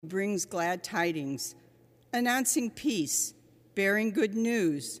brings glad tidings, announcing peace, bearing good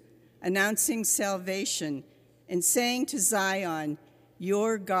news, announcing salvation, and saying to Zion,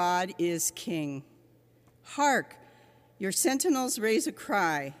 "Your God is King." Hark, your sentinels raise a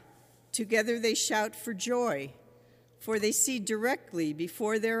cry. Together they shout for joy, for they see directly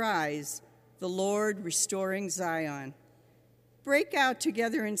before their eyes the Lord restoring Zion. Break out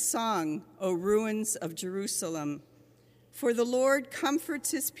together in song, O ruins of Jerusalem. For the Lord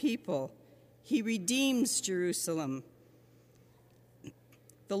comforts his people. He redeems Jerusalem.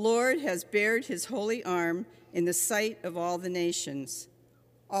 The Lord has bared his holy arm in the sight of all the nations.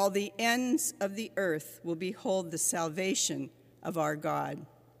 All the ends of the earth will behold the salvation of our God.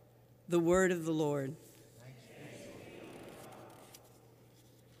 The word of the Lord.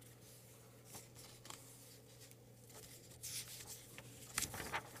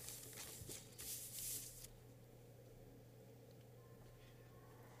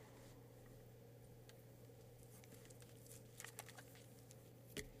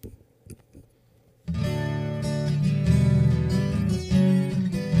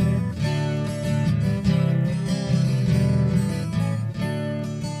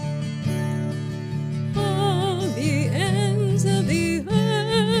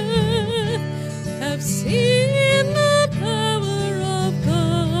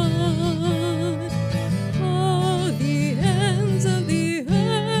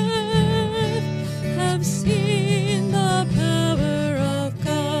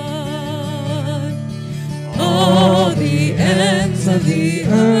 Of the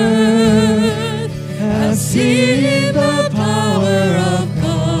earth have seen the power of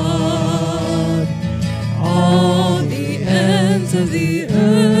God. All the ends of the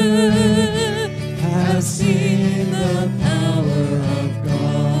earth have seen the power of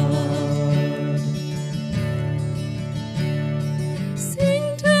God.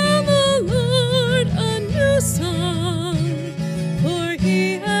 Sing to the Lord a new song, for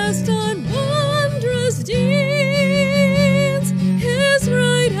he has done wondrous deeds.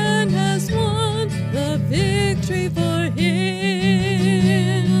 Victory for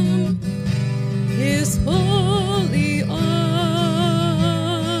him, his holy arm.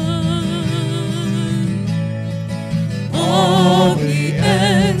 All the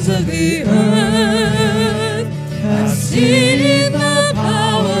ends of the earth have seen the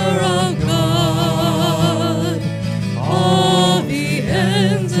power of God. All the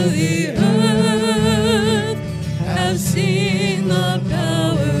ends of the earth have seen the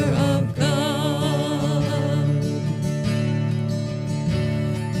power of God.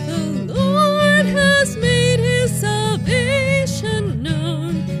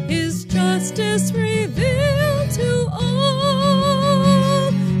 Justice revealed to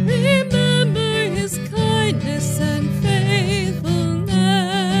all. Remember his kindness and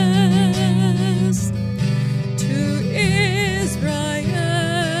faithfulness to Israel.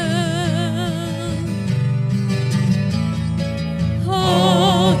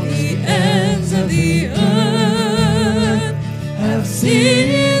 All the ends of the earth have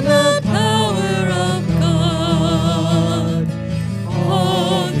seen the power of God.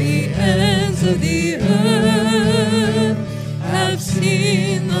 All the ends of the earth have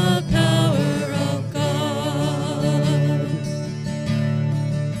seen the power of God.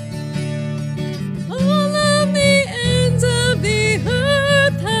 All of the ends of the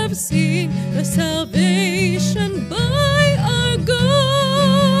earth have seen the salvation by our God.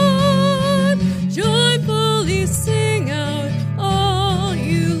 Joyfully sing out, all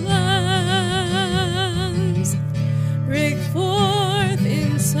you lands. Break forth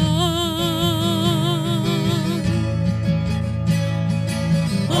in song.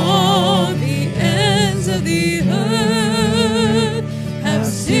 All the ends of the earth have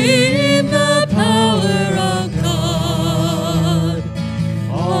seen the power of God.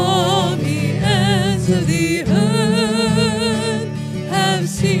 All the ends of the earth have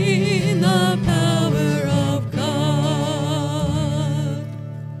seen the power of God.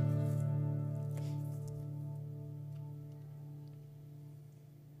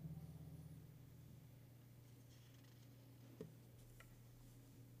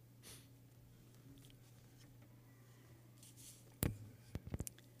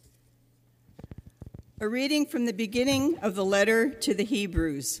 A reading from the beginning of the letter to the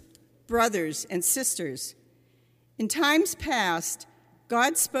Hebrews. Brothers and sisters, in times past,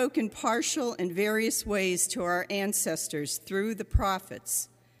 God spoke in partial and various ways to our ancestors through the prophets.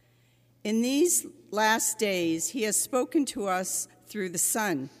 In these last days, he has spoken to us through the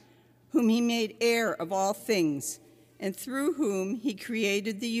Son, whom he made heir of all things, and through whom he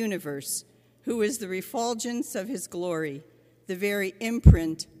created the universe, who is the refulgence of his glory, the very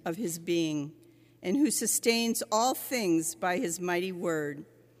imprint of his being, and who sustains all things by his mighty word.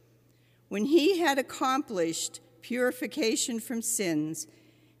 When he had accomplished purification from sins,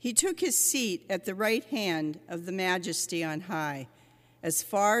 he took his seat at the right hand of the Majesty on high, as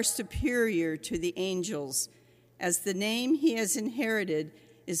far superior to the angels, as the name he has inherited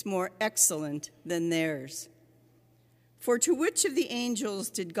is more excellent than theirs. For to which of the angels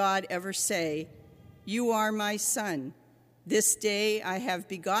did God ever say, "You are my son, this day I have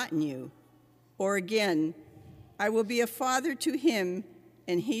begotten you"? Or again, "I will be a father to him,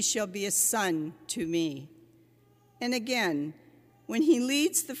 and he shall be a son to me"? And again, when he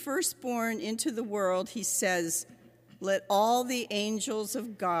leads the firstborn into the world, he says, "Let all the angels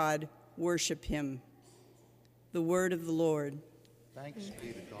of God worship him." The word of the Lord. Thanks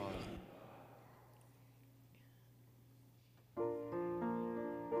be to God.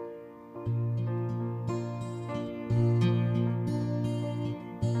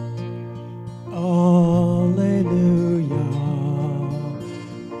 Alleluia,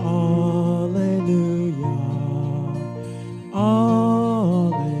 alleluia,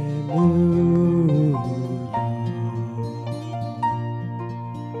 alleluia,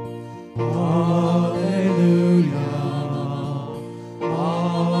 alleluia,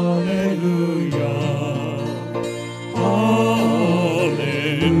 alleluia,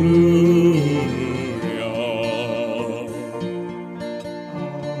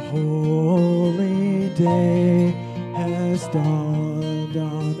 a holy day has dawned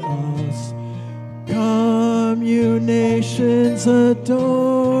on us. Come, you nations,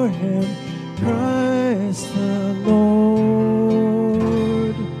 adore him, Christ the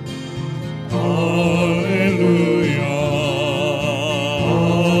Lord. Alleluia,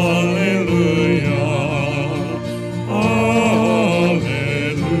 alleluia, alleluia.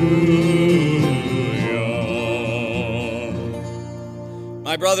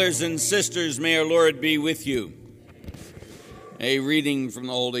 My brothers and sisters, may our Lord be with you. A reading from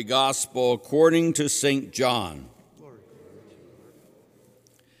the Holy Gospel according to St. John.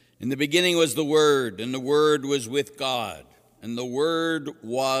 In the beginning was the Word, and the Word was with God, and the Word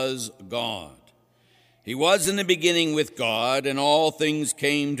was God. He was in the beginning with God, and all things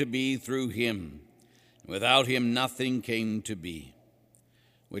came to be through him. Without him nothing came to be.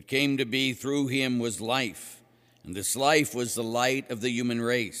 What came to be through him was life, and this life was the light of the human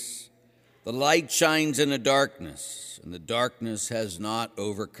race. The light shines in the darkness, and the darkness has not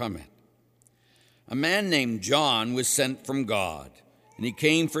overcome it. A man named John was sent from God, and he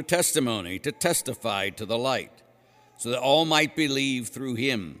came for testimony, to testify to the light, so that all might believe through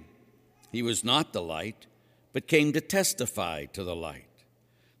him. He was not the light, but came to testify to the light.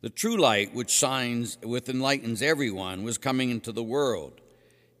 The true light, which shines, which enlightens everyone, was coming into the world.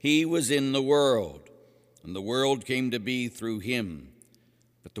 He was in the world, and the world came to be through him,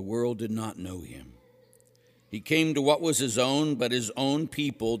 but the world did not know him. He came to what was his own, but his own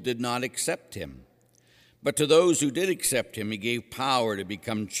people did not accept him. But to those who did accept him, he gave power to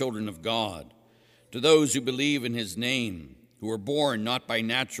become children of God, to those who believe in his name, who were born not by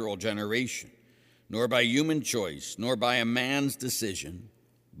natural generation, nor by human choice, nor by a man's decision,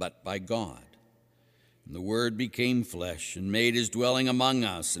 but by God. And the Word became flesh and made his dwelling among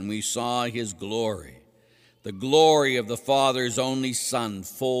us, and we saw his glory, the glory of the Father's only Son,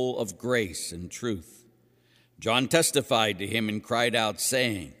 full of grace and truth. John testified to him and cried out,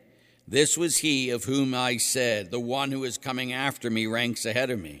 saying, "This was he of whom I said, the one who is coming after me ranks ahead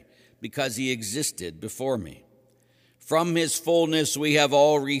of me, because he existed before me." From his fullness we have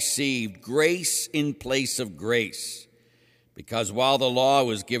all received grace in place of grace, because while the law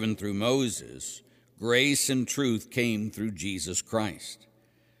was given through Moses, grace and truth came through Jesus Christ.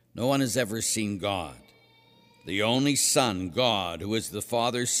 No one has ever seen God. The only Son, God, who is the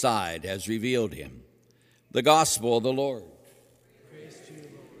Father's side, has revealed him. The Gospel of the Lord. Praise to you,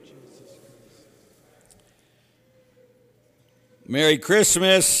 Lord Jesus Christ. Merry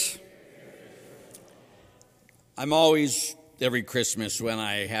Christmas. I'm always, every Christmas when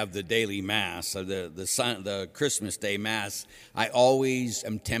I have the daily Mass, the Christmas Day Mass, I always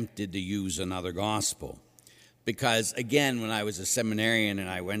am tempted to use another gospel. Because, again, when I was a seminarian and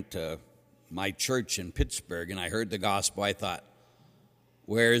I went to my church in Pittsburgh and I heard the gospel, I thought,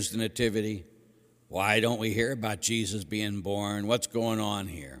 where's the nativity? Why don't we hear about Jesus being born? What's going on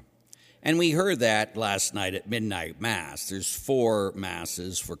here? And we heard that last night at midnight Mass. There's 4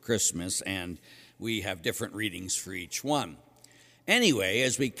 Masses for Christmas, and we have different readings for each one. Anyway,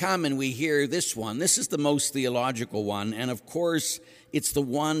 as we come and we hear this one, this is the most theological one, and of course, it's the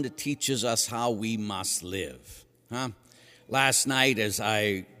one that teaches us how we must live. Last night, as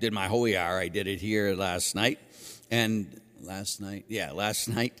I did my Holy Hour, I did it here last night, and last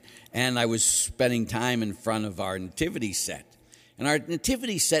night, and I was spending time in front of our nativity set. And our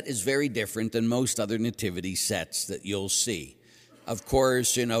nativity set is very different than most other nativity sets that you'll see. Of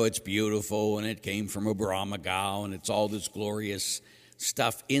course, it's beautiful, and it came from Abrahamagao, and it's all this glorious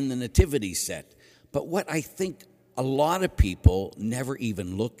stuff in the nativity set. But what I think a lot of people never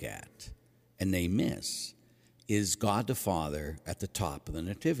even look at, and they miss, is God the Father at the top of the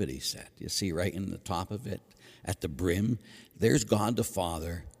nativity set. You see right in the top of it, at the brim, there's God the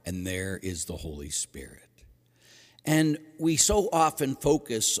Father, and there is the Holy Spirit. And we so often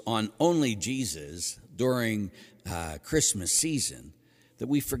focus on only Jesus during Christmas season that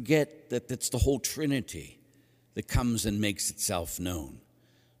we forget that it's the whole Trinity that comes and makes itself known.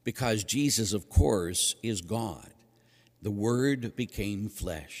 Because Jesus, of course, is God. The Word became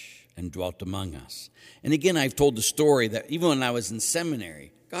flesh and dwelt among us. And again, I've told the story that even when I was in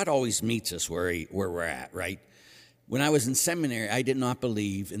seminary, God always meets us where we're at, right? When I was in seminary, I did not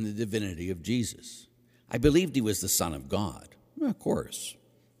believe in the divinity of Jesus. I believed he was the Son of God. Well, of course,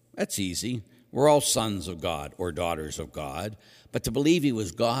 that's easy. We're all sons of God or daughters of God. But to believe he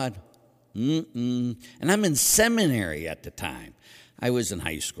was God, And I'm in seminary at the time. I was in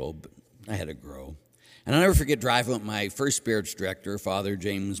high school, but I had to grow. And I'll never forget driving with my first spirits director, Father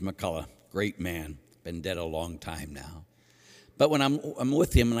James McCullough. Great man, been dead a long time now. But when I'm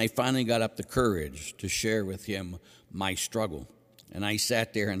with him, and I finally got up the courage to share with him my struggle. And I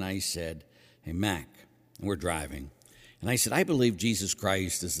sat there and I said, "Hey, Mac," and we're driving. And I said, "I believe Jesus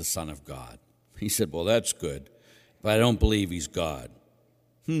Christ is the Son of God." He said, "Well, that's good, but I don't believe he's God."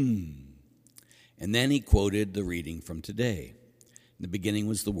 And then he quoted the reading from today. In the beginning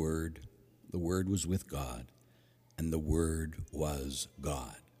was the Word was with God, and the Word was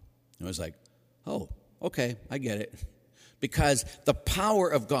God. And I was like, oh, okay, I get it. Because the power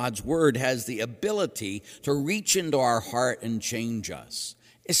of God's Word has the ability to reach into our heart and change us,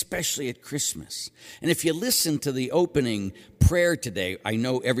 especially at Christmas. And if you listen to the opening prayer today, I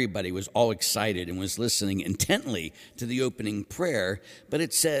know everybody was all excited and was listening intently to the opening prayer, but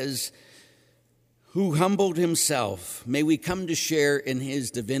it says, "Who humbled himself," may we come to share in his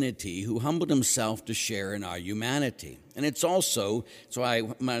divinity, who humbled himself to share in our humanity. And it's also, so I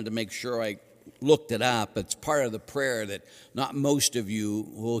wanted to make sure I looked it up. It's part of the prayer that not most of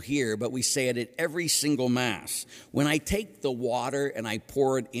you will hear, but we say it at every single Mass. When I take the water and I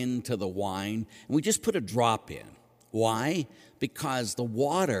pour it into the wine, and we just put a drop in. Why? Because the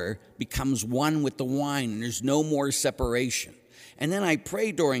water becomes one with the wine, and there's no more separation. And then I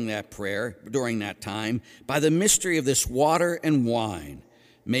pray during that time, by the mystery of this water and wine,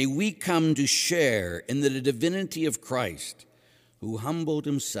 may we come to share in the divinity of Christ, who humbled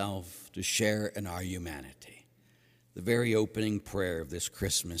himself to share in our humanity. The very opening prayer of this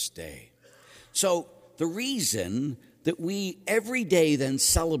Christmas day. So the reason that we every day then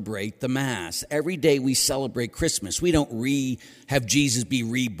celebrate the Mass, every day we celebrate Christmas. We don't have Jesus be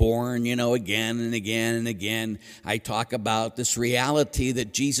reborn, again and again and again. I talk about this reality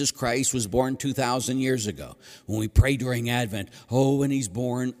that Jesus Christ was born 2,000 years ago. When we pray during Advent, when he's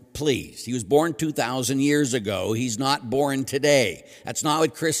born, please. He was born 2,000 years ago. He's not born today. That's not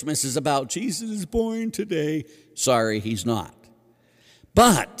what Christmas is about. Jesus is born today. Sorry, he's not.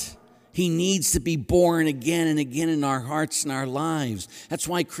 But he needs to be born again and again in our hearts and our lives. That's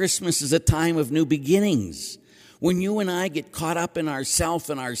why Christmas is a time of new beginnings. When you and I get caught up in ourself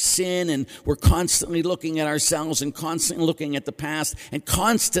and our sin, and we're constantly looking at ourselves and constantly looking at the past and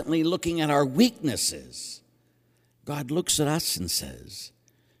constantly looking at our weaknesses, God looks at us and says,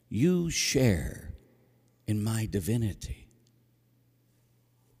 "You share in my divinity."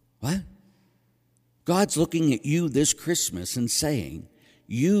 What? God's looking at you this Christmas and saying,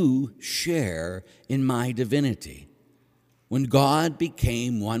 "You share in my divinity." When God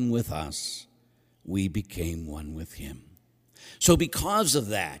became one with us, we became one with him. So because of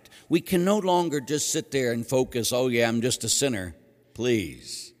that, we can no longer just sit there and focus, I'm just a sinner.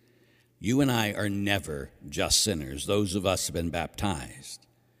 Please, you and I are never just sinners, those of us who have been baptized.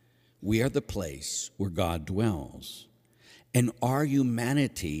 We are the place where God dwells. And our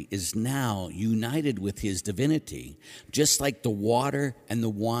humanity is now united with his divinity, just like the water and the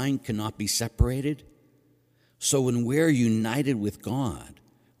wine cannot be separated. So when we're united with God,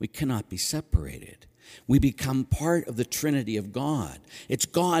 we cannot be separated. We become part of the Trinity of God. It's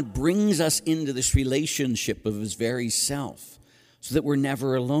God brings us into this relationship of his very self, so that we're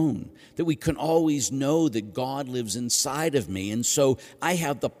never alone, that we can always know that God lives inside of me. And so I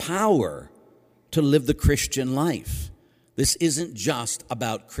have the power to live the Christian life. This isn't just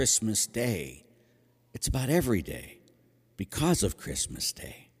about Christmas Day. It's about every day because of Christmas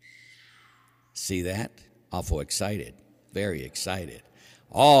Day. See that? Awful excited. very excited,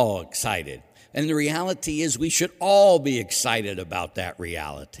 all excited. And the reality is we should all be excited about that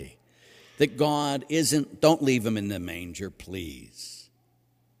reality. That God don't leave him in the manger, please.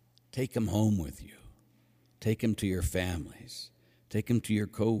 Take him home with you. Take him to your families. Take him to your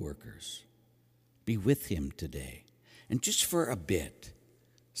co-workers. Be with him today. And just for a bit,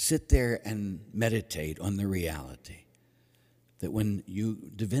 sit there and meditate on the reality that when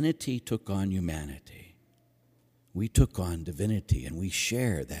divinity took on humanity, we took on divinity and we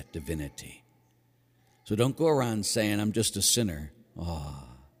share that divinity. So don't go around saying, I'm just a sinner.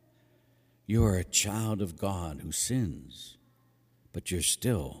 You are a child of God who sins, but you're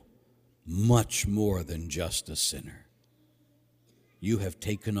still much more than just a sinner. You have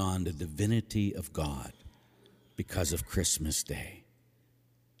taken on the divinity of God because of Christmas Day.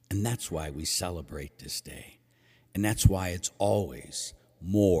 And that's why we celebrate this day. And that's why it's always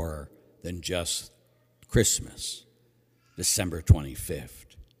more than just Christmas, December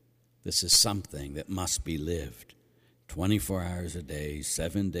 25th. This is something that must be lived 24 hours a day,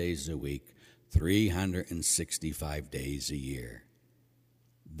 7 days a week, 365 days a year.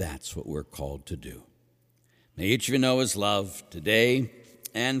 That's what we're called to do. May each of you know his love today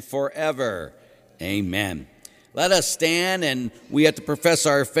and forever. Amen. Let us stand, and we have to profess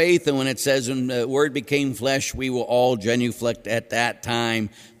our faith. And when it says, when the Word became flesh, we will all genuflect at that time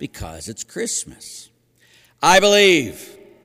because it's Christmas. I believe.